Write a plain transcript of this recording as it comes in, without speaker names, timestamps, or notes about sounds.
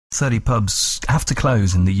30 pubs have to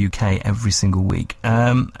close in the UK every single week.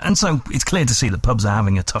 And so it's clear to see that pubs are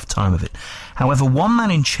having a tough time of it. However, one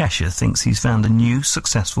man in Cheshire thinks he's found a new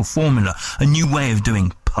successful formula, a new way of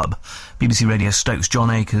doing pub. BBC Radio Stoke's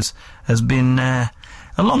John Akers has been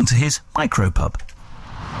along to his micro-pub.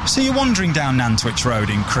 So you're wandering down Nantwich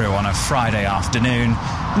Road in Crewe on a Friday afternoon,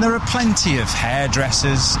 and there are plenty of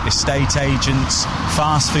hairdressers, estate agents,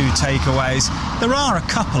 fast food takeaways. There are a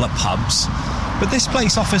couple of pubs, but this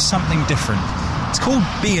place offers something different. It's called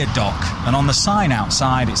Beer Dock, and on the sign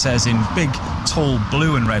outside it says in big, tall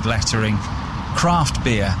blue and red lettering, craft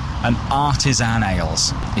beer and artisan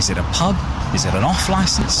ales. Is it a pub? Is it an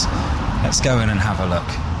off-licence? Let's go in and have a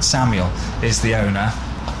look. Samuel is the owner.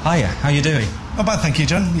 Hiya, how you doing? Not bad, thank you,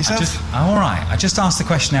 John. Yourself? All right. I just asked the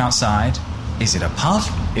question outside. Is it a pub?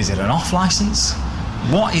 Is it an off-licence?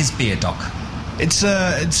 What is Beer Dock? It's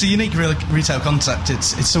a unique retail concept.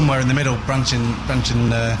 It's somewhere in the middle, branching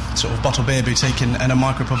sort of bottle beer boutique and a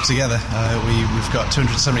micro pub together. We've got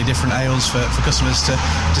 270 different ales for customers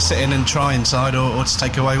to sit in and try inside or to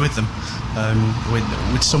take away with them.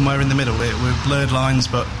 We're somewhere in the middle. We're blurred lines,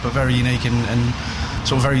 but very unique and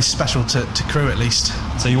sort of very special to Crewe at least.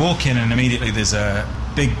 So you walk in and immediately there's a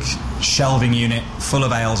big shelving unit full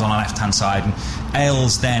of ales on the left-hand side, and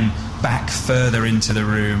ales then back further into the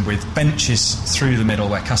room with benches through the middle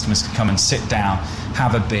where customers can come and sit down,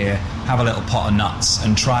 have a beer, have a little pot of nuts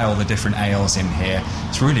and try all the different ales in here.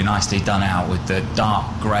 It's really nicely done out with the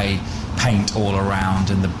dark grey paint all around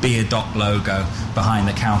and the Beer Dock logo behind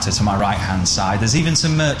the counter to my right-hand side. There's even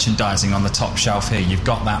some merchandising on the top shelf here. You've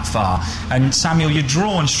got that far. And Samuel, you're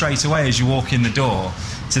drawn straight away as you walk in the door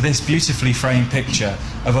to this beautifully framed picture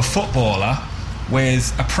of a footballer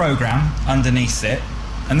with a programme underneath it.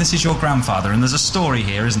 And this is your grandfather, and there's a story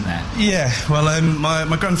here, isn't there? Yeah, well,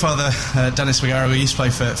 my grandfather, Dennis McGarrigle, used to play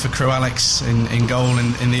for Crewe Alex in goal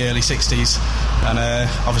in the early 60s. And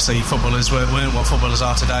obviously footballers weren't what footballers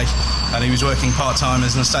are today. And he was working part-time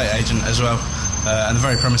as an estate agent as well. And the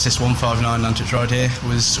very premises, 159 Nantwich Road here,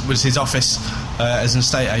 was his office as an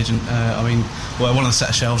estate agent. One of the set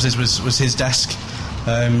of shelves was his desk.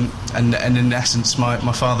 And in essence,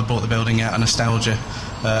 my father bought the building out of nostalgia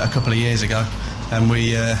a couple of years ago. And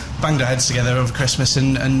we banged our heads together over Christmas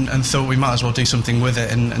and thought we might as well do something with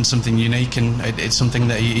it and something unique, and it's something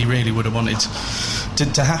that he really would have wanted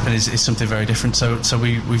to happen is something very different. So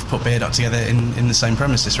we've put Beer Dock together in the same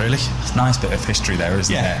premises, really. It's a nice bit of history there,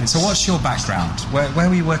 isn't there? So what's your background? Where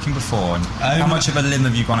were you working before, and how much of a limb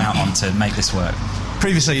have you gone out on to make this work?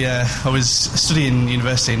 Previously, I was studying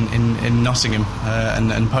university in Nottingham,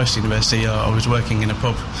 and post-university I was working in a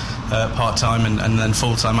pub part-time and then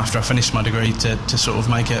full-time after I finished my degree to sort of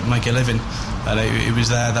make a living. And it was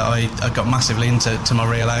there that I got massively into my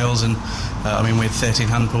real ales, and we had 13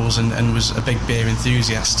 hand pools and was a big beer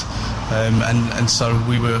enthusiast. And so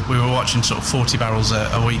we were watching sort of 40 barrels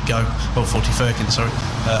a week go, or 40 firkins,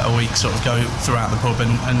 a week sort of go throughout the pub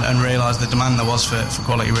and realised the demand there was for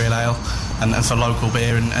quality real ale and for local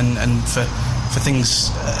beer and for things,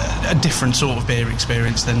 a different sort of beer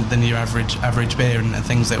experience than your average beer, and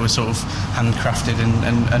things that were sort of handcrafted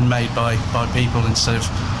and made by people instead of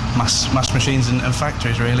mass machines and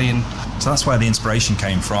factories, really. And so that's where the inspiration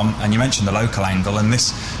came from. And you mentioned the local angle, and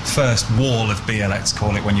this first wall of beer, let's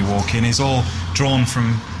call it, when you walk in, is all drawn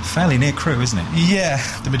from fairly near Crewe, isn't it? Yeah,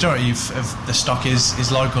 the majority of the stock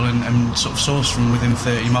is local and sort of sourced from within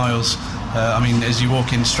 30 miles. As you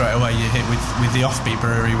walk in straight away, you're hit with the Offbeat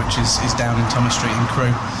Brewery, which is down in Thomas Street in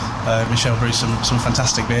Crewe. Michelle brews some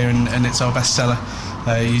fantastic beer, and it's our best seller.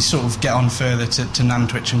 You sort of get on further to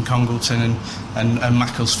Nantwich and Congleton and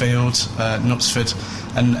Macclesfield, Knutsford,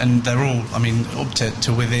 and they're all, up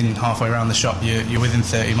to within halfway around the shop. You're within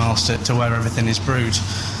 30 miles to where everything is brewed.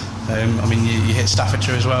 You hit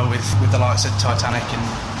Staffordshire as well with the likes of Titanic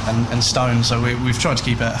and Stone, so we've tried to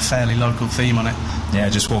keep a fairly local theme on it. Yeah,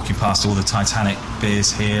 just walking past all the Titanic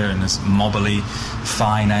beers here, and there's Mobley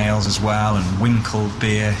fine ales as well, and Winkle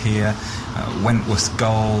beer here, Wentworth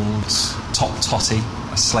Gold, Top Totty,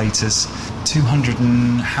 Slater's. 200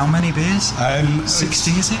 and how many beers?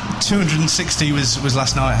 60, is it? 260 was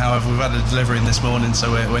last night. However, we've had a delivery in this morning,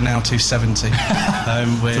 so we're now 270.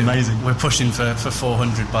 It's amazing. We're pushing for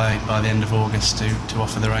 400 by the end of August to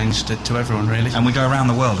offer the range to everyone, really. And we go around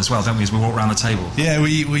the world as well, don't we, as we walk around the table? Yeah,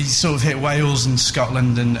 we sort of hit Wales and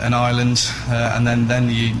Scotland and Ireland, and then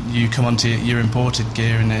you come onto your imported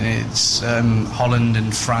gear, and it's Holland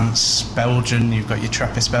and France, Belgium. You've got your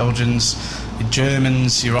Trappist Belgians, your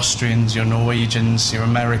Germans, your Austrians, your Norwegians, your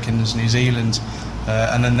Americans, New Zealand,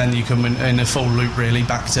 and then you come in a full loop really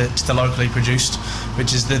back to the locally produced,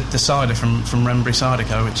 which is the cider from Rembury Cider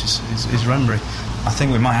Co, which is Rembury. I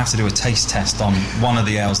think we might have to do a taste test on one of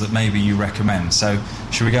the ales that maybe you recommend. So,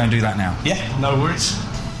 should we go and do that now? Yeah, no worries.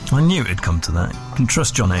 I knew it'd come to that. You can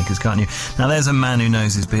trust John Akers, can't you? Now, there's a man who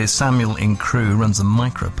knows his beer. Samuel in Crewe runs a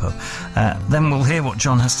micro pub. Then we'll hear what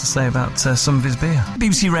John has to say about some of his beer.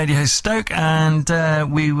 BBC Radio Stoke, and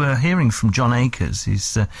we were hearing from John Akers.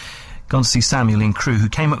 He's gone to see Samuel in Crewe, who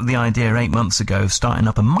came up with the idea 8 months ago of starting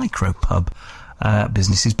up a micro pub.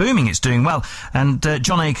 Business is booming, it's doing well. And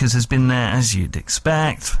John Akers has been there, as you'd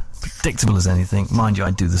expect, predictable as anything. Mind you,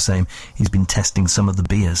 I'd do the same. He's been testing some of the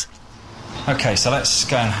beers. OK, so let's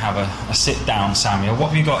go and have a sit down, Samuel. What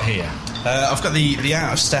have you got here? I've got the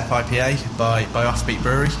Out of Step IPA by Offbeat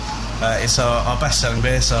Brewery. It's our best-selling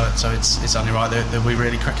beer, so it's only right that we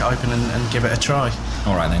really crack it open and give it a try.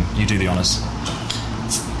 All right, then. You do the honours.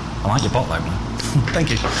 I like your bottle opener. Thank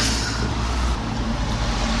you.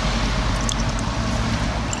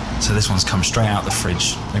 So this one's come straight out the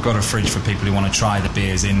fridge. They've got a fridge for people who want to try the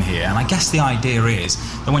beers in here. And I guess the idea is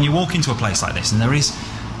that when you walk into a place like this, and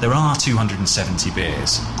there are 270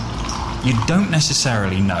 beers, you don't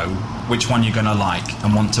necessarily know which one you're going to like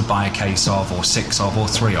and want to buy a case of, or 6 of, or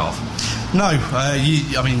 3 of. No,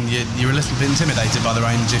 you're a little bit intimidated by the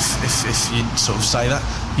range if you sort of say that.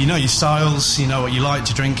 You know your styles, you know what you like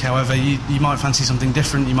to drink. However, you might fancy something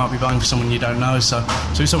different. You might be buying for someone you don't know. So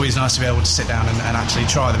it's always nice to be able to sit down and actually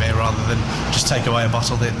try the beer rather than just take away a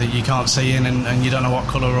bottle that you can't see in and you don't know what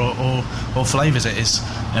colour or flavours it is.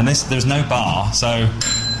 And there's no bar, so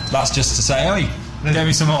that's just to say, oi, get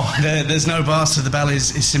me some more. There's no bar, so the bell is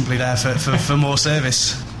simply there for more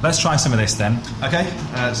service. Let's try some of this then. Okay,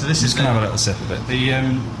 so this is going to have a little sip of it. The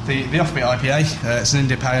Offbeat IPA. It's an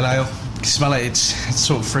India Pale Ale. You can smell it. It's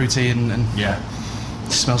sort of fruity and yeah,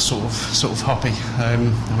 it smells sort of hoppy.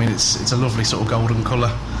 It's a lovely sort of golden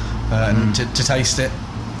colour, and to taste it,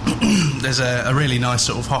 there's a really nice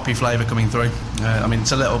sort of hoppy flavour coming through.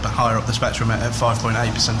 It's a little bit higher up the spectrum at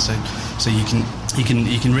 5.8%, so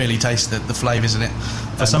you can really taste the flavours in it.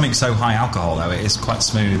 For something so high alcohol, though, it is quite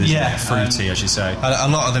smooth, isn't it? Fruity, as you say. A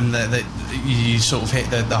lot of them that you sort of hit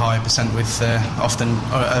the higher percent with often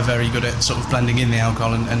are very good at sort of blending in the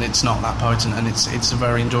alcohol, and it's not that potent, and it's a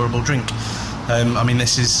very enjoyable drink.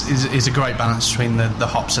 This is a great balance between the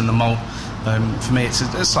hops and the malt. For me, it's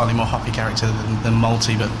a slightly more hoppy character than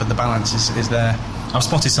malty, but the balance is there. I've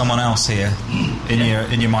spotted someone else here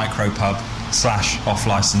in your micro pub / off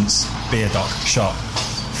licence beer dock shop.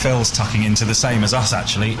 Phil's tucking into the same as us,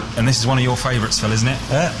 actually, and this is one of your favourites, Phil, isn't it?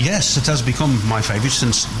 Yes, it has become my favourite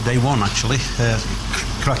since day one, actually.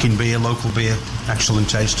 Cracking beer, local beer, excellent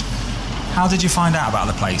taste. How did you find out about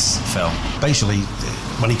the place, Phil? Basically,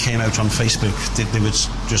 when he came out on Facebook, they were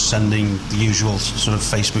just sending the usual sort of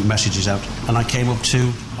Facebook messages out, and I came up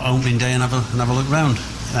to opening day and have a look round.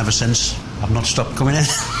 And ever since, I've not stopped coming in.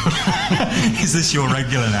 Is this your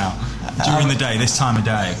regular now? During the day, this time of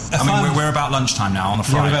day? We're about lunchtime now on a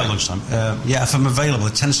Friday. Yeah, we're about lunchtime. If I'm available,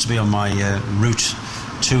 it tends to be on my route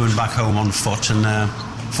to and back home on foot, and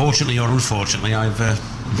fortunately or unfortunately, I've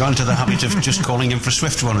gone to the habit of just calling in for a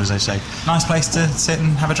swift one, as they say. Nice place to sit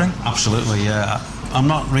and have a drink? Absolutely. I'm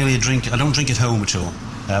not really a drinker. I don't drink at home at all,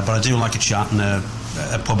 but I do like a chat and a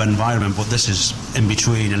pub environment, but this is in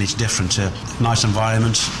between and it's different. Nice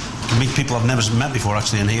environment. You can meet people I've never met before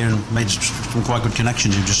actually in here and made some quite good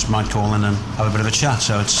connections who just might call in and have a bit of a chat.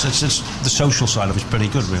 So it's the social side of it's pretty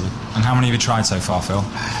good, really. And how many have you tried so far, Phil?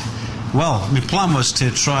 Well, my plan was to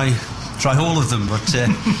try all of them, but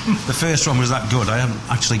the first one was that good. I haven't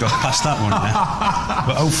actually got past that one yet.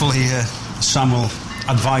 But hopefully Sam will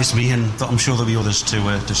advise me, and I'm sure there'll be others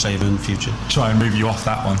to save in the future. Try and move you off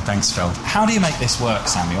that one. Thanks, Phil. How do you make this work,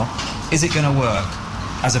 Samuel? Is it going to work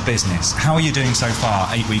as a business? How are you doing so far,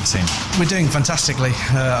 8 weeks in? We're doing fantastically.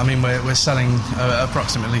 We're selling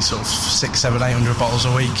approximately sort of 600, 700, 800 bottles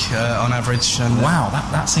a week on average. And wow,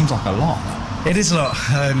 that seems like a lot. It is a lot.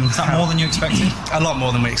 Is that more than you expected? A lot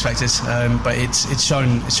more than we expected, but it's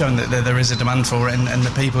shown that there is a demand for it, and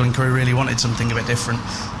the people in Crewe really wanted something a bit different.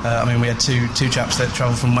 We had two chaps that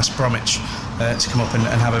travelled from West Bromwich to come up and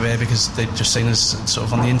have a beer because they'd just seen us sort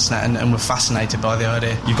of on the internet and were fascinated by the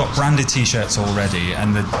idea. You've got branded T-shirts already,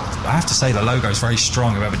 and I have to say the logo is very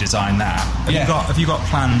strong. Whoever designed that. Have you got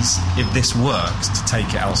plans, if this works, to take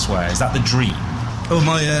it elsewhere? Is that the dream? Well,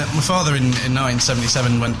 my father in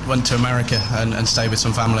 1977 went to America and stayed with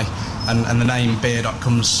some family, and the name Beer Dock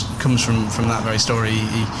comes from that very story.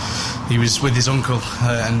 He was with his uncle,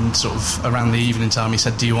 and sort of around the evening time he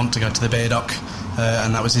said, "Do you want to go to the Beer Dock?"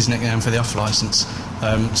 And that was his nickname for the off licence.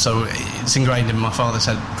 So it's ingrained in my father's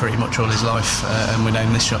head pretty much all his life, and we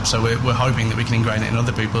named this shop. So we're hoping that we can ingrain it in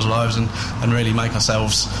other people's lives and really make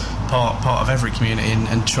ourselves part of every community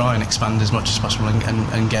and try and expand as much as possible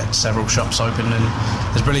and get several shops open. And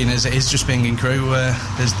as brilliant as it is just being in Crewe,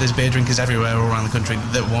 there's beer drinkers everywhere all around the country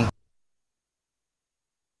that want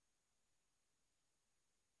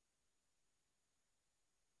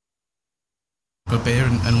good beer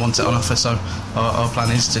and want it on offer, so our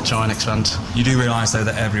plan is to try and expand. You do realise though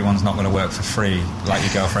that everyone's not going to work for free like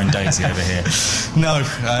your girlfriend Daisy over here? No,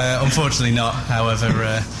 unfortunately not. However,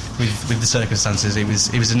 with the circumstances, it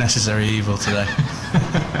was a necessary evil today.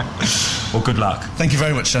 Well, good luck. Thank you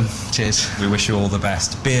very much, John. Cheers. We wish you all the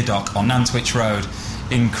best. Beer Dock on Nantwich Road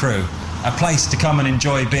in Crewe, a place to come and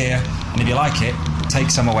enjoy beer, and if you like it, take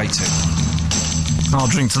some away too. I'll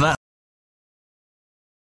drink to that.